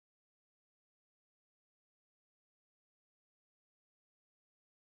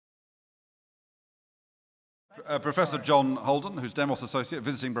Professor John Holden, who's Demos Associate,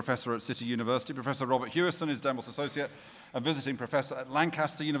 visiting professor at City University. Professor Robert Hewison is Demos Associate, a visiting professor at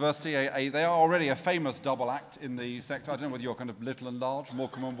Lancaster University. They are already a famous double act in the sector. I don't know whether you're kind of little and large,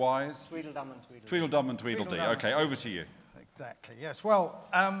 Morecambe and Wise. Tweedledum and Tweedledee. Tweedledum and Tweedledee. Okay, over to you. Exactly, yes. Well,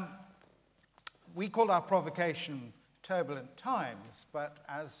 we called our provocation Turbulent Times, but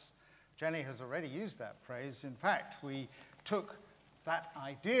as Jenny has already used that phrase, in fact, we took that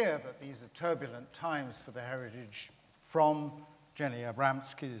idea that these are turbulent times for the heritage from Jenny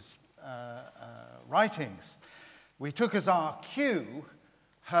Abramsky's writings. We took as our cue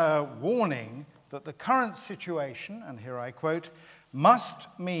her warning that the current situation, and here I quote, must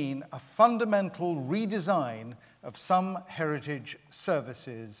mean a fundamental redesign of some heritage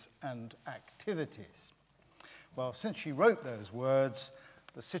services and activities. Well, since she wrote those words,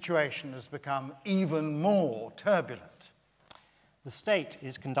 the situation has become even more turbulent. The state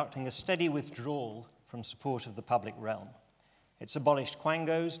is conducting a steady withdrawal from support of the public realm. It's abolished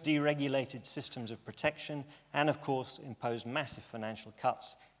quangos, deregulated systems of protection, and of course imposed massive financial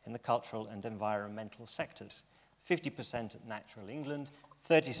cuts in the cultural and environmental sectors. 50% at Natural England,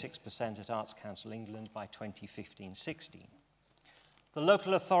 36% at Arts Council England by 2015-16. The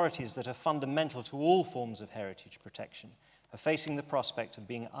local authorities that are fundamental to all forms of heritage protection are facing the prospect of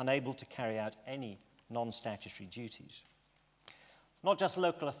being unable to carry out any non-statutory duties. Not just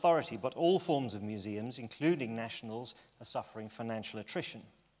local authority, but all forms of museums, including nationals, are suffering financial attrition.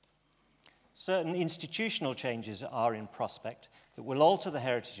 Certain institutional changes are in prospect that will alter the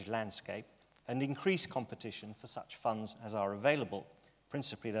heritage landscape and increase competition for such funds as are available,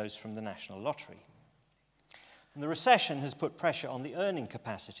 principally those from the National Lottery. And the recession has put pressure on the earning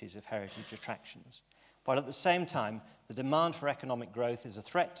capacities of heritage attractions, while at the same time the demand for economic growth is a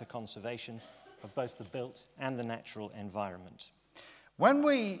threat to conservation of both the built and the natural environment. When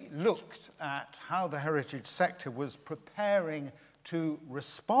we looked at how the heritage sector was preparing to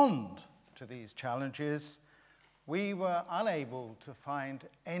respond to these challenges, we were unable to find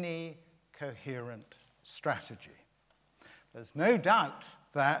any coherent strategy. There's no doubt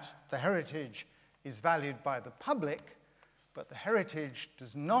that the heritage is valued by the public, but the heritage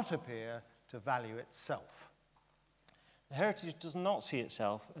does not appear to value itself. The heritage does not see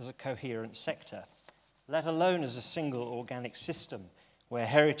itself as a coherent sector, let alone as a single organic system where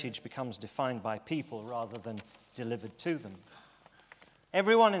heritage becomes defined by people rather than delivered to them.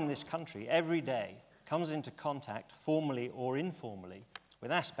 Everyone in this country, every day, comes into contact, formally or informally, with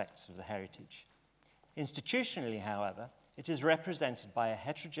aspects of the heritage. Institutionally, however, it is represented by a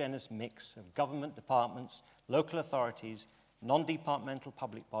heterogeneous mix of government departments, local authorities, non-departmental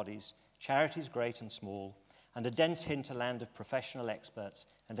public bodies, charities great and small, and a dense hinterland of professional experts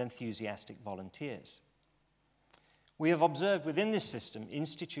and enthusiastic volunteers. We have observed within this system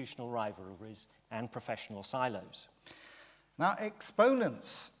institutional rivalries and professional silos. Now,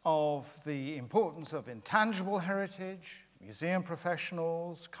 exponents of the importance of intangible heritage, museum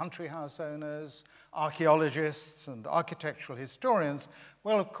professionals, country house owners, archaeologists, and architectural historians,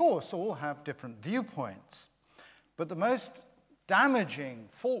 will, of course, all have different viewpoints. But the most damaging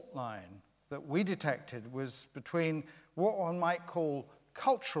fault line that we detected was between what one might call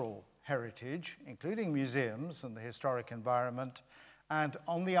cultural heritage, including museums and the historic environment, and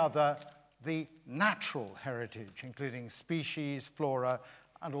on the other, the natural heritage, including species, flora,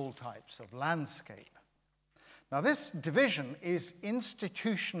 and all types of landscape. Now, this division is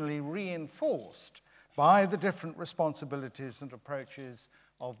institutionally reinforced by the different responsibilities and approaches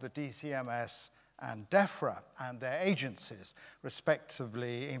of the DCMS and DEFRA and their agencies,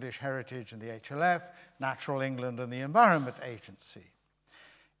 respectively English Heritage and the HLF, Natural England and the Environment Agency.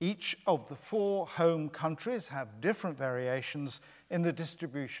 Each of the 4 home countries have different variations in the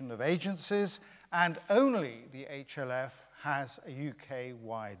distribution of agencies, and only the HLF has a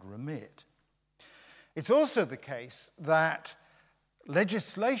UK-wide remit. It's also the case that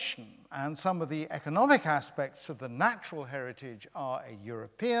legislation and some of the economic aspects of the natural heritage are a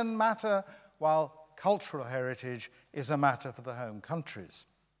European matter, while cultural heritage is a matter for the home countries.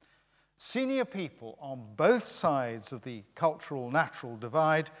 Senior people on both sides of the cultural-natural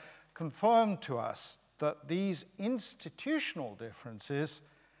divide confirmed to us that these institutional differences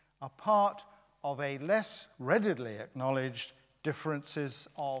are part of a less readily acknowledged differences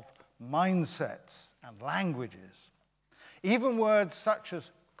of mindsets and languages. Even words such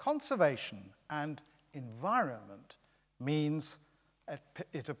as conservation and environment means,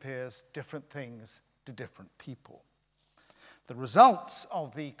 it appears, different things to different people. The results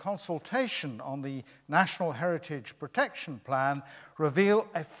of the consultation on the National Heritage Protection Plan reveal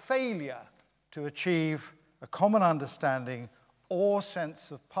a failure to achieve a common understanding or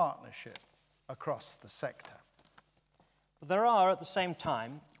sense of partnership across the sector. But there are, at the same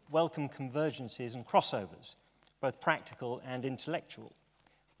time, welcome convergences and crossovers, both practical and intellectual.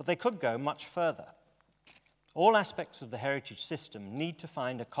 But they could go much further. All aspects of the heritage system need to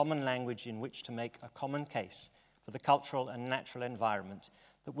find a common language in which to make a common case for the cultural and natural environment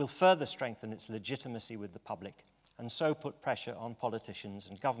that will further strengthen its legitimacy with the public and so put pressure on politicians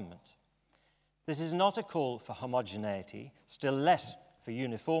and government. This is not a call for homogeneity, still less for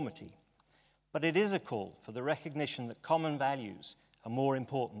uniformity, but it is a call for the recognition that common values are more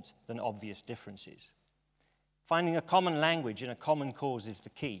important than obvious differences. Finding a common language in a common cause is the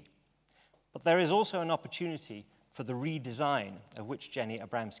key, but there is also an opportunity for the redesign of which Jenny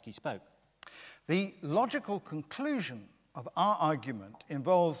Abramsky spoke. The logical conclusion of our argument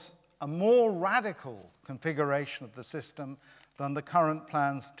involves a more radical configuration of the system than the current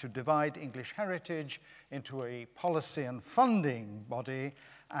plans to divide English heritage into a policy and funding body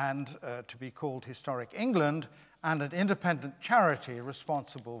and to be called Historic England and an independent charity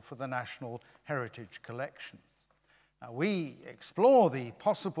responsible for the National Heritage Collection. Now, we explore the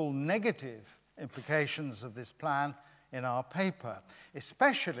possible negative implications of this plan in our paper,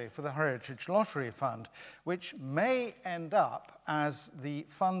 especially for the Heritage Lottery Fund, which may end up as the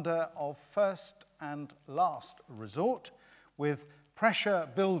funder of first and last resort, with pressure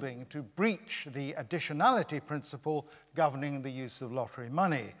building to breach the additionality principle governing the use of lottery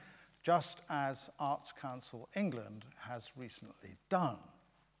money, just as Arts Council England has recently done.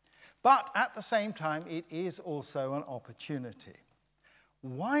 But at the same time, it is also an opportunity.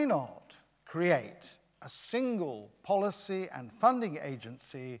 Why not create a single policy and funding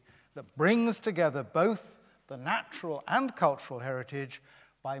agency that brings together both the natural and cultural heritage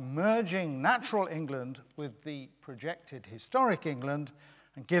by merging natural England with the projected historic England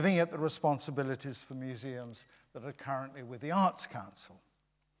and giving it the responsibilities for museums that are currently with the Arts Council.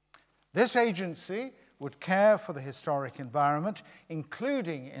 This agency would care for the historic environment,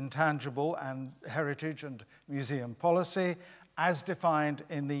 including intangible and heritage and museum policy, as defined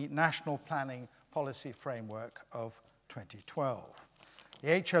in the National Planning Policy Framework of 2012. The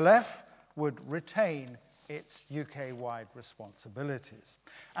HLF would retain its UK-wide responsibilities.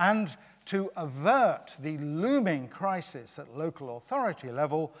 And to avert the looming crisis at local authority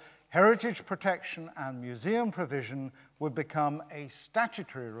level, heritage protection and museum provision would become a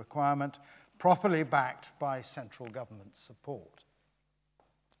statutory requirement properly backed by central government support.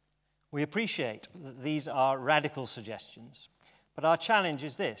 We appreciate that these are radical suggestions, but our challenge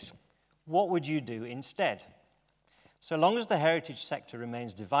is this: what would you do instead? So long as the heritage sector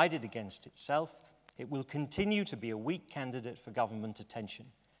remains divided against itself, it will continue to be a weak candidate for government attention,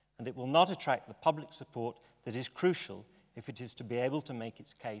 and it will not attract the public support that is crucial if it is to be able to make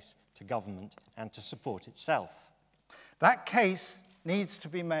its case to government and to support itself. That case needs to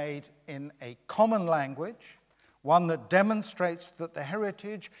be made in a common language, one that demonstrates that the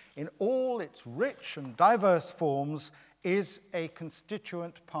heritage in all its rich and diverse forms is a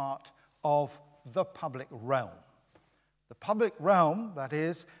constituent part of the public realm. The public realm, that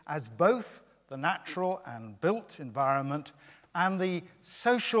is, as both the natural and built environment and the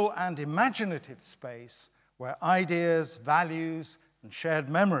social and imaginative space where ideas, values, and shared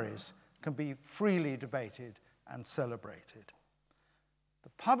memories can be freely debated and celebrated. The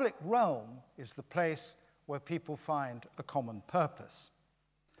public realm is the place where people find a common purpose.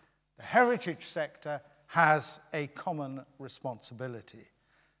 The heritage sector has a common responsibility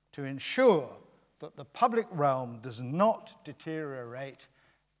to ensure that the public realm does not deteriorate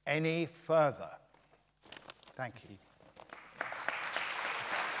any further. Thank you.